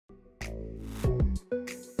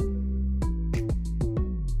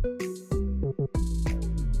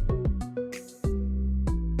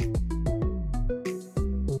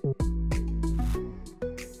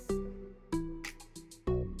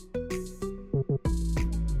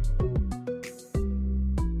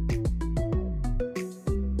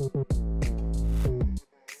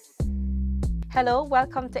Hello,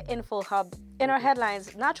 welcome to InfoHub. In our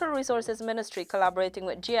headlines, Natural Resources Ministry collaborating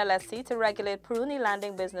with GLSC to regulate Puruni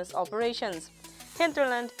landing business operations.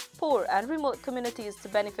 Hinterland, poor and remote communities to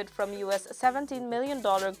benefit from US $17 million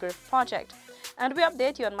GRIF project. And we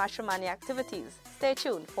update you on matrimony activities. Stay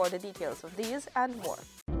tuned for the details of these and more.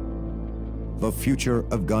 The future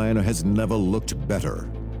of Guyana has never looked better.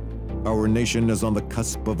 Our nation is on the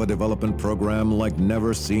cusp of a development program like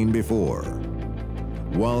never seen before.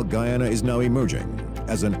 While Guyana is now emerging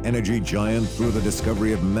as an energy giant through the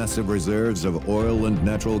discovery of massive reserves of oil and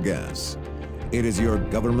natural gas, it is your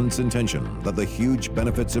government's intention that the huge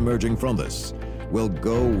benefits emerging from this will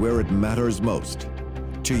go where it matters most,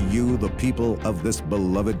 to you, the people of this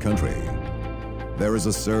beloved country. There is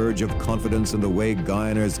a surge of confidence in the way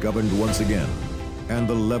Guyana is governed once again, and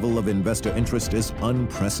the level of investor interest is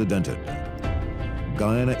unprecedented.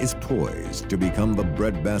 Guyana is poised to become the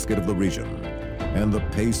breadbasket of the region, and the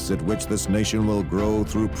pace at which this nation will grow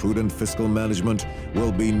through prudent fiscal management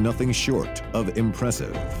will be nothing short of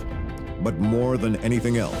impressive. But more than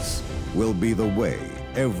anything else will be the way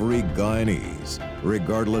every Guyanese,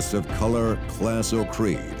 regardless of color, class, or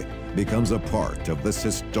creed, becomes a part of this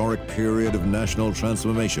historic period of national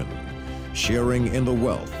transformation, sharing in the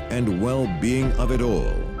wealth and well-being of it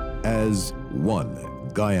all as one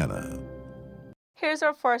Guyana. Here's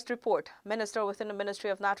our first report. Minister within the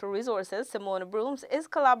Ministry of Natural Resources, Simone Brooms, is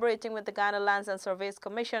collaborating with the Guyana Lands and Surveys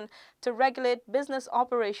Commission to regulate business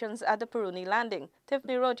operations at the Puruni landing.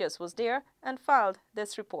 Tiffany Rogers was there and filed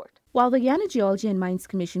this report. While the Guyana Geology and Mines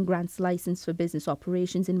Commission grants license for business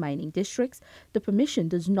operations in mining districts, the permission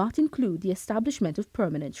does not include the establishment of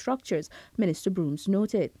permanent structures, Minister Brooms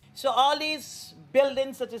noted. So all these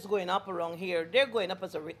buildings that is going up around here, they're going up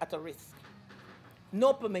at a risk.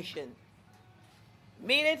 No permission.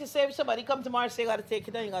 Meaning to say if somebody come tomorrow and say you got to take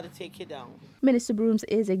it down, you got to take it down. Minister Brooms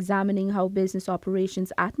is examining how business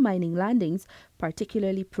operations at mining landings,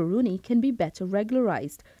 particularly Puruni, can be better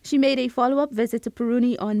regularized. She made a follow-up visit to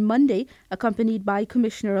Puruni on Monday, accompanied by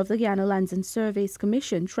Commissioner of the Guyana Lands and Surveys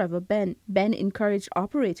Commission, Trevor Ben. Ben encouraged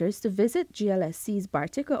operators to visit GLSC's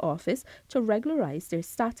Bartica office to regularize their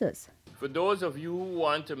status. For those of you who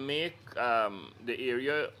want to make the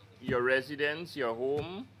area your residence, your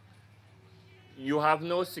home, you have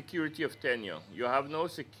no security of tenure. You have no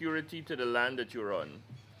security to the land that you're on.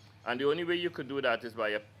 And the only way you could do that is by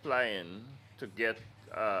applying to get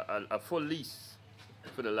a full lease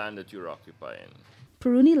for the land that you're occupying.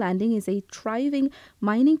 Puruni Landing is a thriving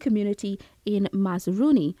mining community in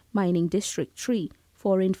Mazaruni, Mining District 3.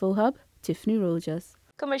 For InfoHub, Tiffany Rogers.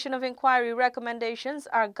 Commission of Inquiry recommendations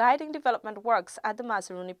are guiding development works at the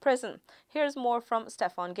Mazaruni prison. Here's more from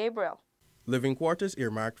Stefan Gabriel. Living quarters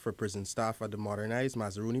earmarked for prison staff at the modernized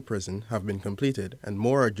Mazaruni prison have been completed and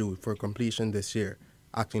more are due for completion this year.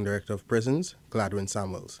 Acting Director of Prisons, Gladwin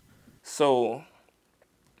Samuels. So,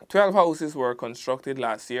 12 houses were constructed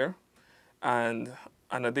last year and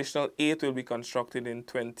an additional 8 will be constructed in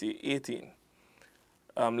 2018.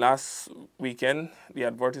 Last weekend, the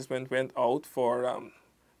advertisement went out for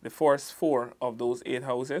the first 4 of those 8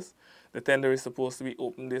 houses. The tender is supposed to be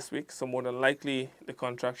open this week, so more than likely the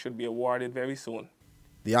contract should be awarded very soon.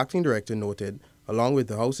 The acting director noted, along with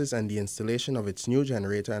the houses and the installation of its new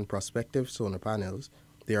generator and prospective solar panels,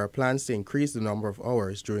 there are plans to increase the number of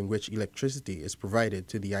hours during which electricity is provided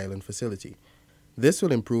to the island facility. This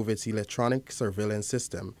will improve its electronic surveillance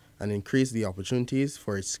system and increase the opportunities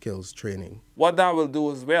for its skills training. What that will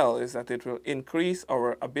do as well is that it will increase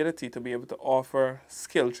our ability to be able to offer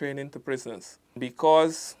skill training to prisoners.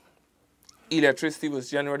 Because electricity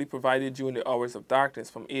was generally provided during the hours of darkness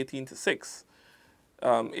from 18 to 6.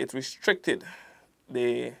 It restricted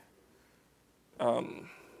the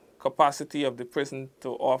capacity of the prison to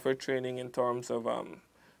offer training in terms of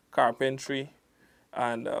carpentry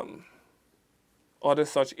and other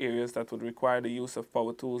such areas that would require the use of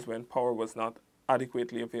power tools when power was not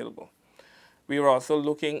adequately available. We are also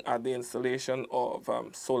looking at the installation of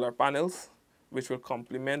solar panels, which will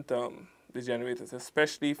complement the generators,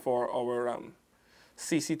 especially for our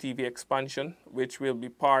CCTV expansion, which will be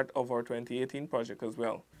part of our 2018 project as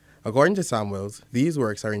well. According to Samuels, these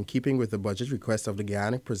works are in keeping with the budget request of the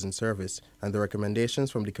Guyana Prison Service and the recommendations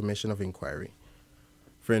from the Commission of Inquiry.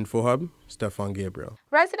 For InfoHub, Stefan Gabriel.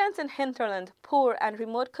 Residents in hinterland, poor and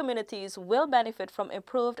remote communities will benefit from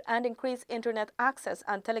improved and increased internet access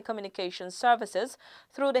and telecommunications services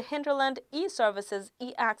through the Hinterland e-Services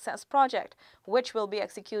e-Access project, which will be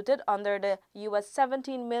executed under the US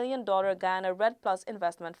 $17 million Guyana Red Plus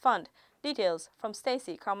Investment Fund. Details from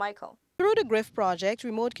Stacey Carmichael. Through the GRIF project,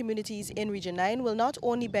 remote communities in Region 9 will not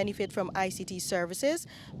only benefit from ICT services,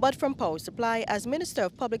 but from power supply, as Minister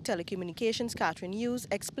of Public Telecommunications Catherine Hughes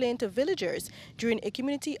explained to villagers during a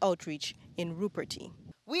community outreach in Ruperty.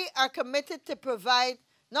 We are committed to provide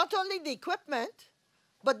not only the equipment,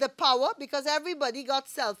 but the power, because everybody got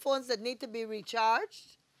cell phones that need to be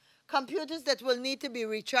recharged, computers that will need to be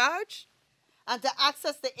recharged, and to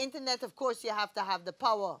access the internet, of course, you have to have the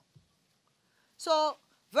power. So,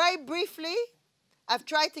 very briefly, I've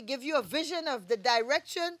tried to give you a vision of the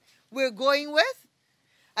direction we're going with.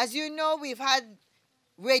 As you know, we've had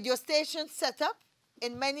radio stations set up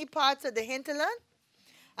in many parts of the hinterland,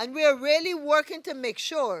 and we are really working to make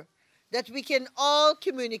sure that we can all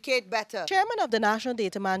communicate better. Chairman of the National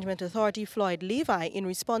Data Management Authority, Floyd Levi, in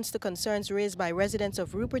response to concerns raised by residents of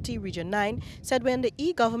Ruperty Region 9, said when the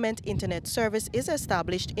e-government internet service is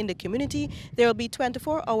established in the community, there will be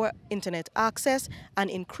 24-hour internet access and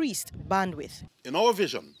increased bandwidth. In our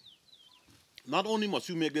vision, not only must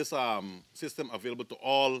you make this system available to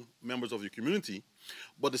all members of your community,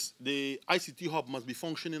 but the ICT hub must be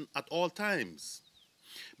functioning at all times.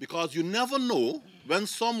 Because you never know when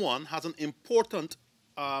someone has an important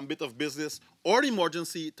bit of business or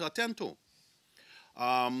emergency to attend to.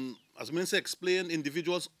 As Minister explained,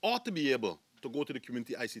 individuals ought to be able to go to the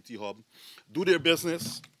community ICT hub, do their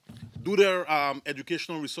business, do their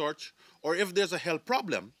educational research, or if there's a health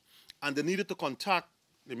problem and they needed to contact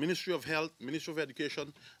the Ministry of Health, Ministry of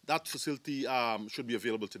Education, that facility should be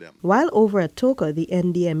available to them. While over at Toka, the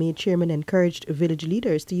NDMA chairman encouraged village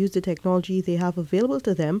leaders to use the technology they have available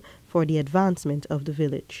to them for the advancement of the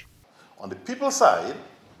village. On the people side,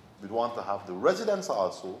 we want to have the residents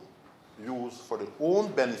also use for their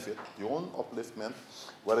own benefit, their own upliftment,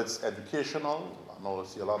 whether it's educational. I know I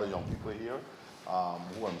see a lot of young people here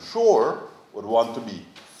who I'm sure would want to be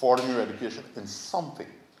furthering your education in something,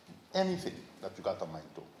 anything that you got a mind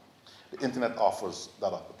to. The internet offers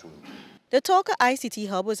that opportunity. The Toka ICT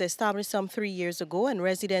Hub was established some 3 years ago, and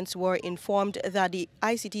residents were informed that the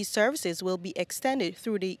ICT services will be extended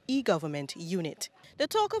through the e-government unit. The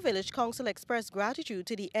Toka Village Council expressed gratitude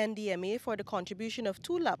to the NDMA for the contribution of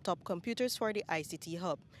 2 laptop computers for the ICT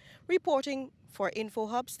Hub. Reporting for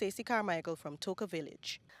InfoHub, Stacey Carmichael from Toka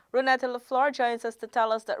Village. Renetta LaFleur joins us to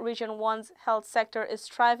tell us that Region 1's health sector is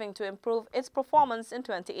striving to improve its performance in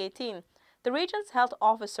 2018. The region's health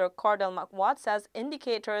officer, Cordell McWatt, says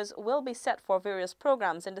indicators will be set for various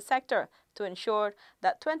programs in the sector to ensure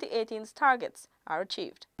that 2018's targets are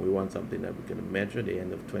achieved. We want something that we can measure. At the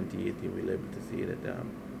end of 2018, we'll be able to see that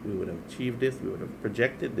we would have achieved this, we would have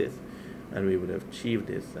projected this, and we would have achieved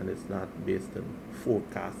this. And it's not based on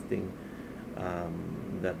forecasting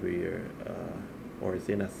that we are, or it's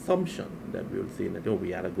an assumption that we will say that, oh,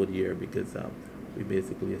 we had a good year because we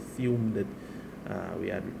basically assumed that we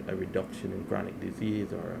had a reduction in chronic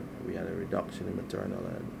disease, or we had a reduction in maternal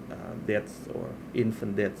deaths or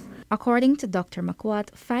infant deaths. According to Dr.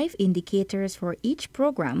 McWatt, 5 indicators for each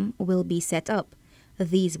program will be set up.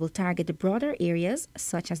 These will target the broader areas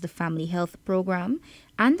such as the family health program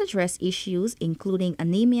and address issues including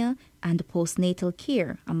anemia and postnatal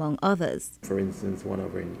care, among others. For instance, one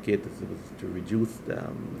of our indicators was to reduce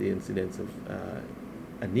the incidence of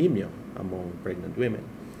anemia among pregnant women.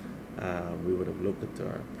 We would have looked at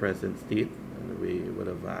our present state, and we would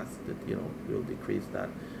have asked that, we'll decrease that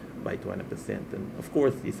by 20%. And of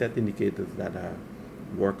course, he set indicators that are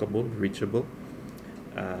workable, reachable,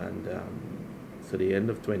 and so the end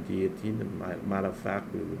of 2018, and matter of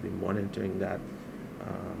fact, we will be monitoring that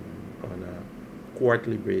on a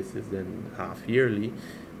quarterly basis, then half yearly.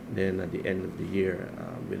 Then at the end of the year,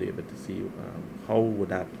 we'll be able to see how would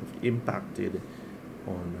that have impacted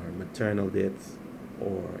on our maternal deaths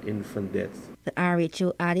or infant deaths. The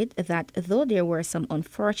RHO added that though there were some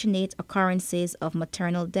unfortunate occurrences of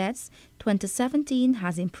maternal deaths, 2017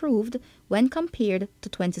 has improved when compared to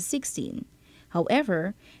 2016.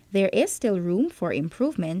 However, there is still room for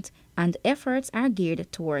improvement, and efforts are geared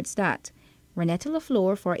towards that. Renetta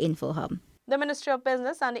LaFleur for InfoHub. The Ministry of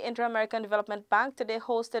Business and the Inter-American Development Bank today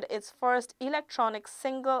hosted its first electronic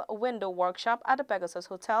single window workshop at the Pegasus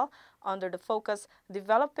Hotel under the focus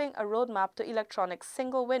Developing a Roadmap to Electronic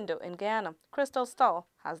Single Window in Guyana. Crystal Stull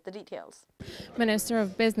has the details. Minister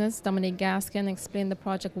of Business Dominique Gaskin explained the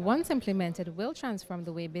project, once implemented, will transform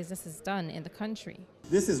the way business is done in the country.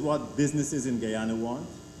 This is what businesses in Guyana want,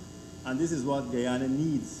 and this is what Guyana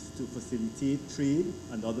needs to facilitate trade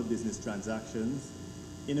and other business transactions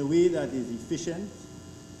in a way that is efficient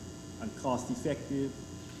and cost-effective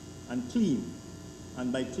and clean.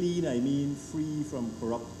 And by clean, I mean free from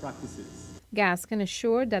corrupt practices. Gaskin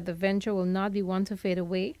assured that the venture will not be one to fade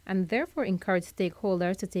away and therefore encouraged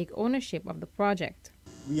stakeholders to take ownership of the project.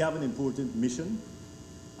 We have an important mission,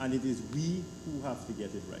 and it is we who have to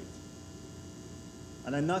get it right.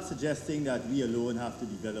 And I'm not suggesting that we alone have to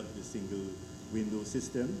develop the single window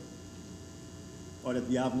system, or that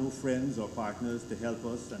we have no friends or partners to help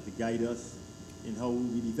us and to guide us in how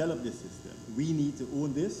we develop this system. We need to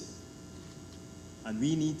own this, and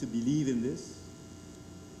we need to believe in this,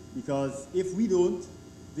 because if we don't,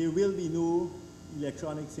 there will be no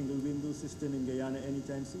electronic single window system in Guyana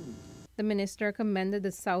anytime soon. The minister commended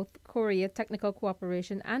the South Korea Technical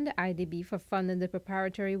Cooperation and the IDB for funding the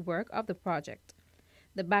preparatory work of the project.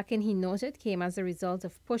 The backing, he noted, came as a result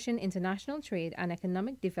of pushing international trade and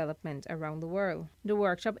economic development around the world. The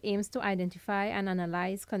workshop aims to identify and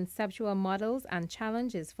analyze conceptual models and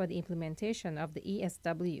challenges for the implementation of the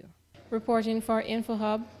ESW. Reporting for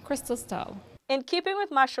InfoHub, Crystal Stahl. In keeping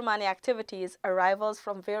with Mashramani activities, arrivals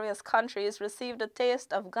from various countries received a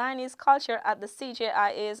taste of Guyanese culture at the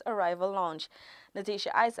CJIA's Arrival Lounge.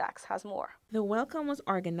 Natisha Isaacs has more. The welcome was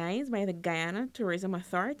organized by the Guyana Tourism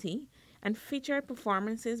Authority and featured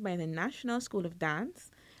performances by the National School of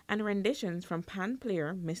Dance and renditions from pan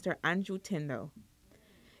player Mr. Andrew Tyndall.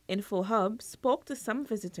 InfoHub spoke to some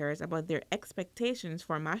visitors about their expectations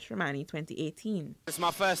for Mashramani 2018. It's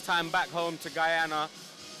my first time back home to Guyana,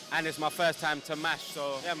 and it's my first time to MASH,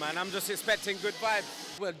 so yeah man, I'm just expecting good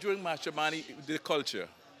vibes. Well, during Mashramani, the culture.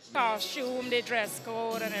 Costume, the dress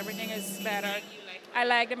code and everything is better. I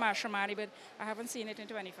like the Mashramani, but I haven't seen it in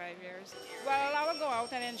 25 years. Well, I will go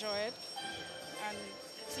out and enjoy it and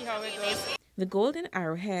see how it goes. The golden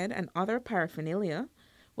arrowhead and other paraphernalia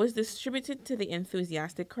was distributed to the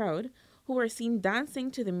enthusiastic crowd who were seen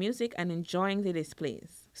dancing to the music and enjoying the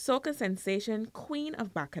displays. Soca sensation Queen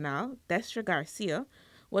of Bacchanal, Destra Garcia,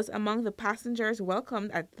 was among the passengers welcomed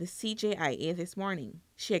at the CJIA this morning.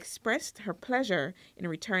 She expressed her pleasure in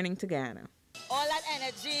returning to Guyana. All that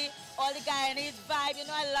energy, all the Guyanese vibe,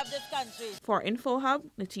 I love this country. For InfoHub,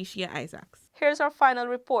 Natisha Isaacs. Here's our final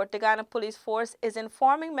report. The Guyana Police Force is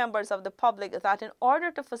informing members of the public that in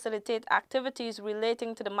order to facilitate activities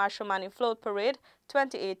relating to the Mashramani Float Parade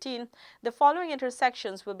 2018, the following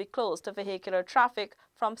intersections will be closed to vehicular traffic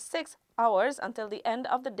from 6 hours until the end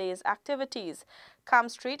of the day's activities. Cam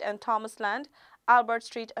Street and Thomas Land, Albert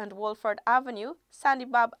Street and Wolford Avenue,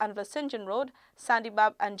 Sandybab and Vlasingen Road,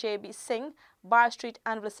 Sandybab and J.B. Singh, Bar Street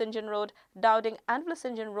and Vlasingen Road, Dowding and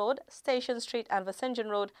Vlasingen Road, Station Street and Vlasingen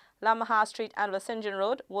Road, Lamaha Street and Vlasingen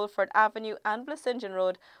Road, Wolford Avenue and Vlasingen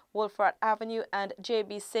Road, Wolford Avenue and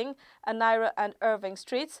J.B. Singh, Anira and Irving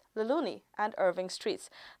Streets, Luluni and Irving Streets.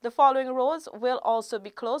 The following roads will also be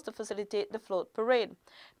closed to facilitate the float parade: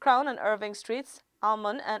 Crown and Irving Streets,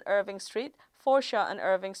 Almond and Irving Street, Forshaw and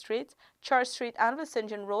Irving Street, Church Street and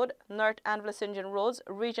Vlasingen Road, North and Vlasingen Roads,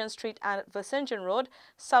 Regent Street and Vlasingen Road,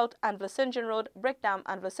 South and Vlasingen Road, Brickdam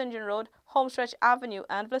and Vlasingen Road, Homestretch Avenue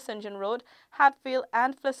and Vlasingen Road, Hatfield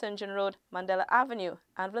and Vlasingen Road, Mandela Avenue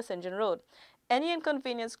and Vlasingen Road. Any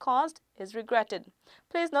inconvenience caused is regretted.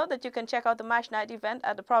 Please note that you can check out the MASH Night event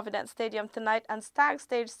at the Providence Stadium tonight and Stag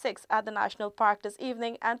Stage 6 at the National Park this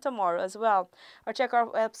evening and tomorrow as well. Or check our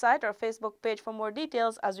website or Facebook page for more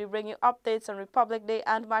details as we bring you updates on Republic Day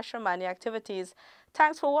and Mashramani activities.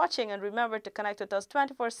 Thanks for watching, and remember to connect with us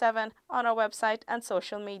 24/7 on our website and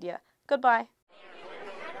social media. Goodbye.